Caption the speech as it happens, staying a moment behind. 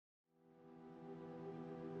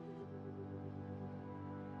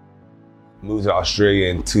Moved to Australia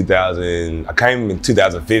in 2000. I came in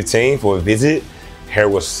 2015 for a visit. Hair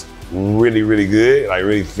was really, really good, like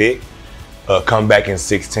really thick. Come back in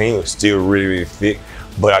 16, it was still really, really thick.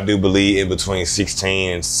 But I do believe in between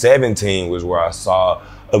 16 and 17 was where I saw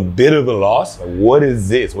a bit of a loss. Like, what is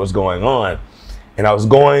this? What's going on? And I was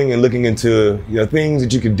going and looking into things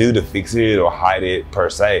that you could do to fix it or hide it per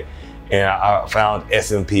se. And I found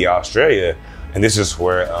SMP Australia, and this is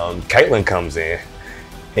where Caitlin comes in.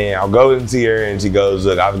 And I'll go and see her, and she goes,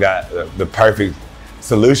 "Look, I've got the perfect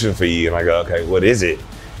solution for you." And I go, "Okay, what is it?"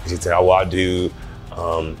 And she said, "Oh, well, I do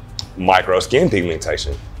micro skin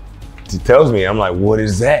pigmentation." She tells me, I'm like, "What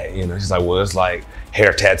is that?" She's like, "Well, it's like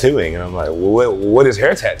hair tattooing." And I'm like, "Well, what is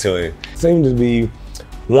hair tattooing?" It seemed to be,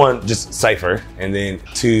 one, just safer, and then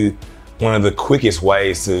two, one of the quickest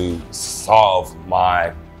ways to solve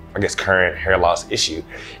my, I guess, current hair loss issue.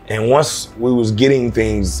 And once we was getting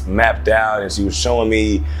things mapped out and she was showing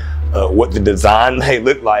me what the design may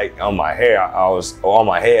look like on my hair, I was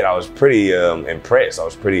pretty impressed. I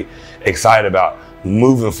was pretty excited about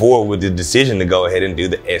moving forward with the decision to go ahead and do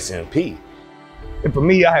the SMP. And for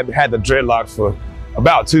me, I had had the dreadlocks for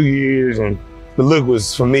about 2 years, and the look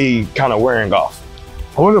was, for me, kind of wearing off.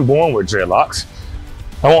 I wasn't born with dreadlocks.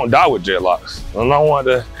 I won't die with dreadlocks. And I want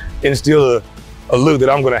to instill a look that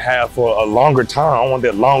I'm gonna have for a longer time. I want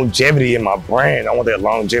that longevity in my brand. I want that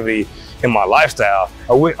longevity in my lifestyle.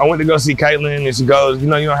 I went to go see Caitlin, and she goes, "You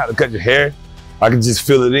don't have to cut your hair. I can just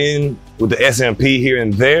fill it in with the SMP here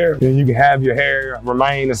and there, and you can have your hair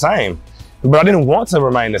remain the same." But I didn't want to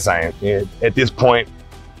remain the same. And at this point,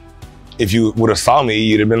 if you would have saw me,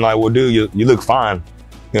 you'd have been like, "Well, dude, you look fine.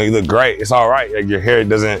 You look great. It's all right. Like, your hair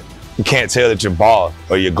you can't tell that you're bald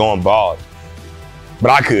or you're going bald." But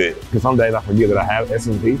I could, because some days I forget that I have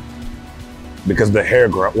SMP, because when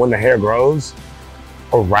the hair grows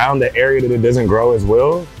around the area that it doesn't grow as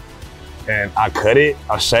well, and I cut it,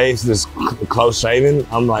 I shave this close shaven,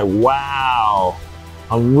 I'm like, wow,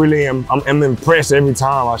 I'm impressed every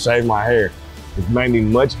time I shave my hair. It's made me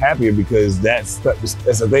much happier, because that's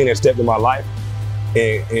a thing that stepped in my life,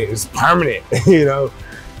 and it's permanent.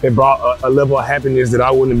 It brought a level of happiness that I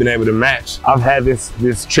wouldn't have been able to match. I've had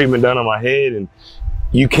this treatment done on my head, and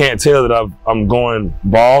you can't tell that I'm going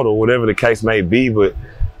bald or whatever the case may be, but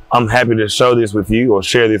I'm happy to show this with you or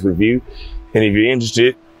share this with you. And if you're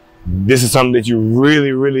interested, this is something that you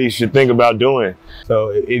really, really should think about doing. So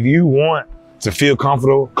if you want to feel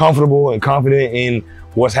comfortable and confident in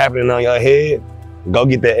what's happening on your head, go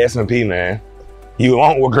get that SMP, man. You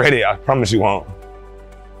won't regret it, I promise you won't.